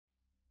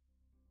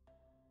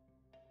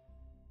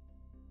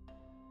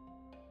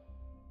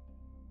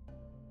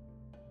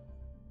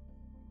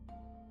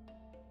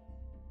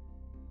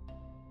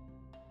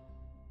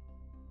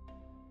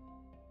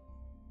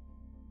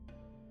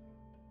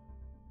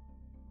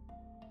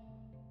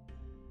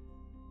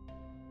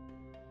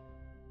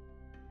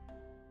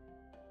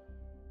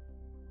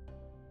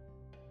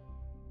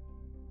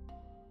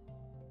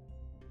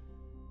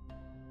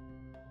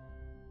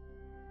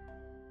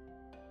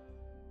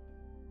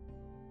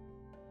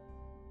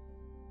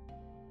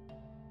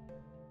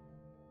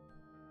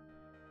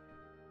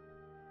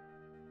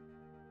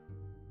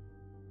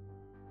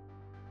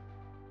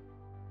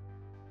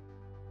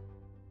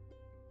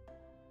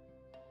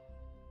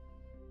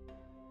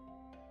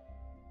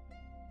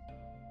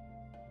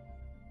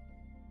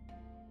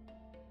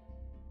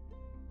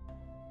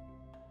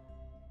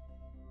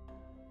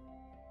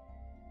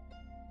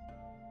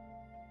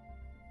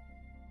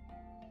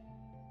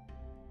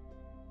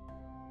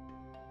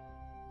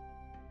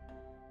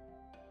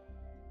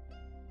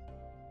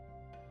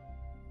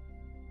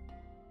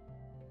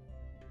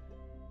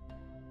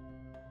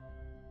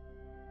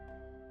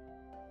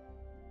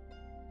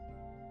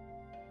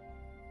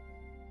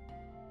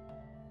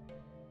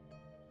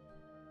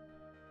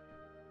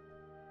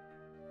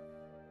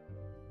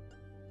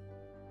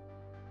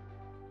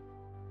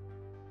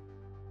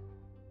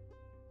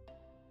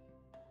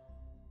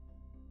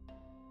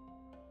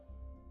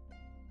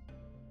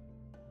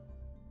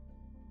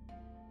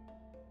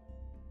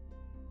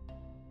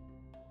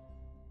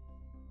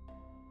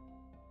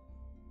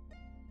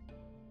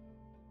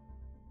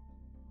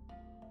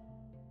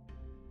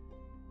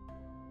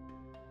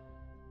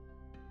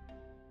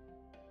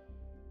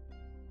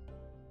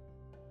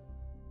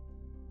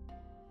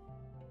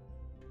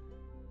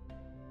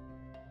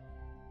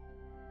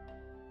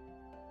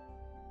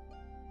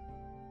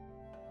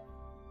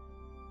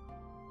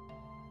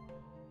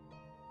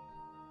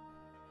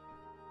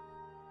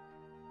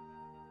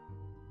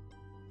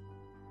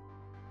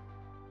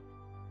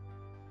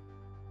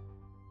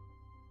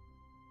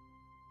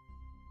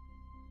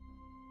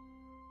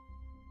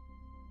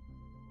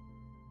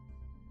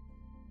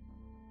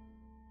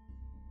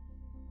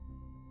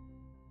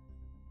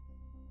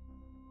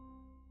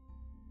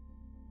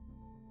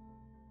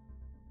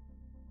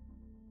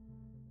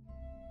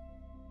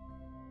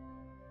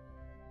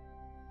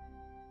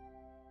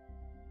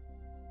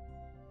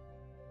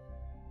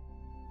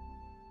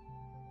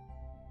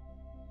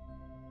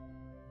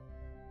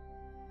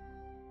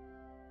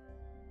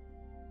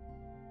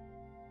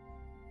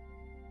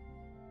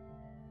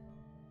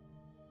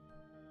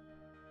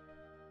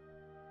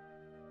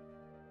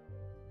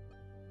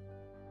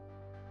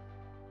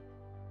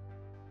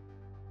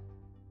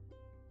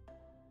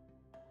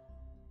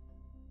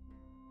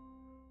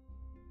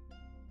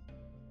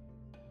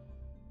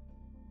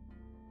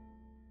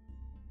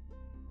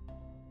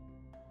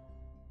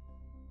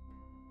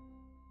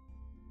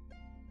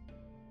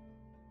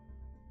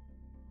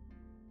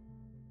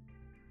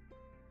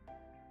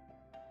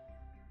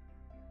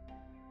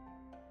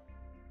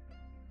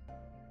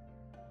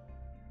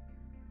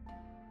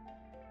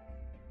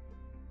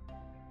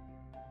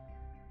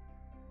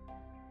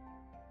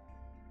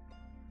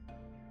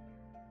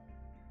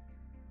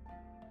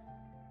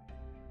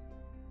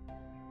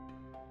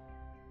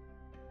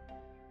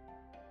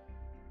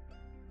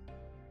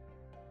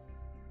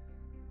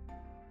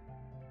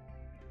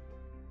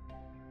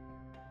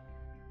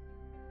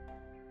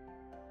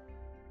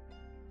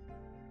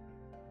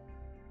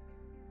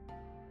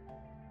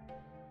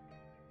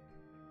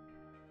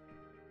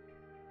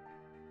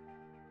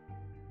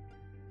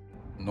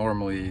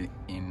normally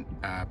in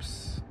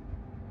apps,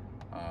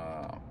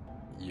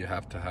 you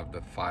have to have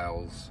the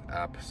Files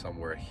app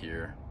somewhere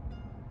here,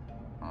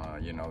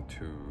 you know,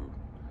 to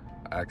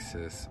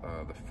access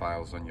the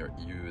files on your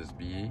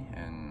USB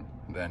and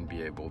then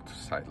be able to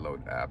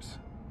sideload apps.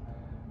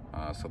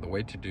 So the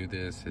way to do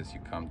this is you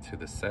come to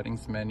the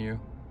settings menu,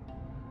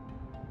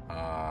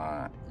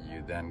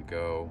 you then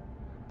go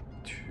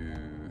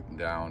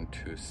down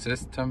to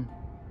system,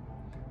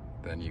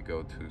 then you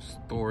go to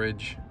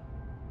storage,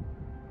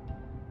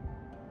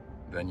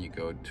 then you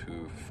go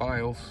to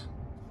files,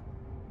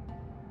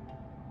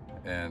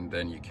 and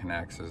then you can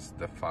access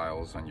the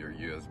files on your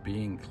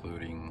USB,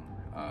 including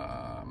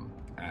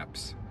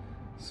apps.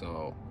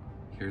 So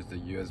here's the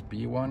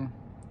USB one.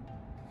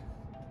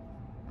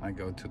 I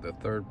go to the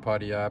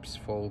third-party apps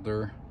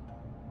folder,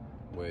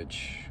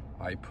 which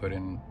I put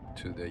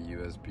into the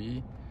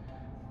USB.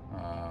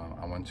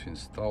 I want to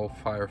install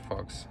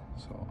Firefox,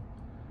 so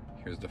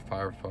here's the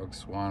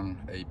Firefox one,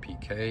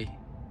 APK.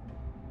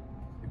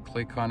 You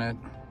click on it,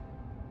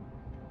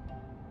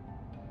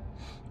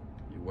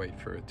 you wait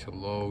for it to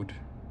load.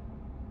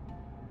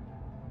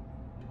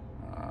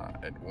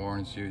 It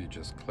warns you, you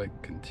just click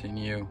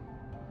continue,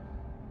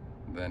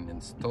 then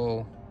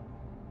install.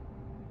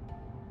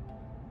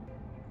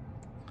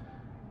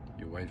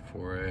 You wait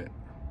for it.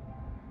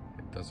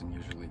 It doesn't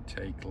usually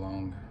take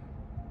long.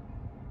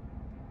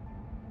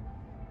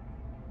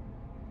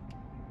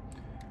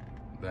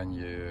 Then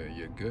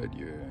you're good,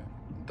 you're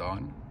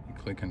done. You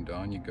click on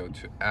done, you go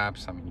to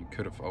apps. I mean, you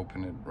could have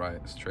opened it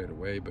right straight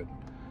away, but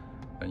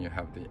then you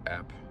have the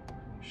app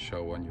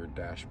show on your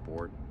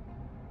dashboard,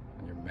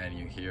 on your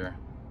menu here.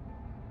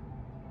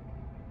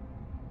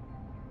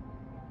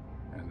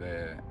 And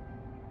then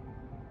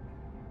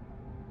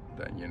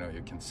you know,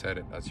 you can set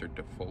it as your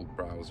default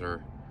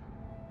browser,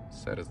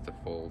 set as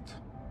default.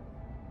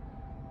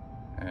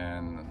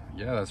 And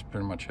yeah, that's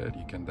pretty much it.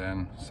 You can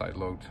then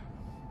sideload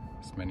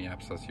as many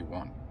apps as you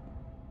want.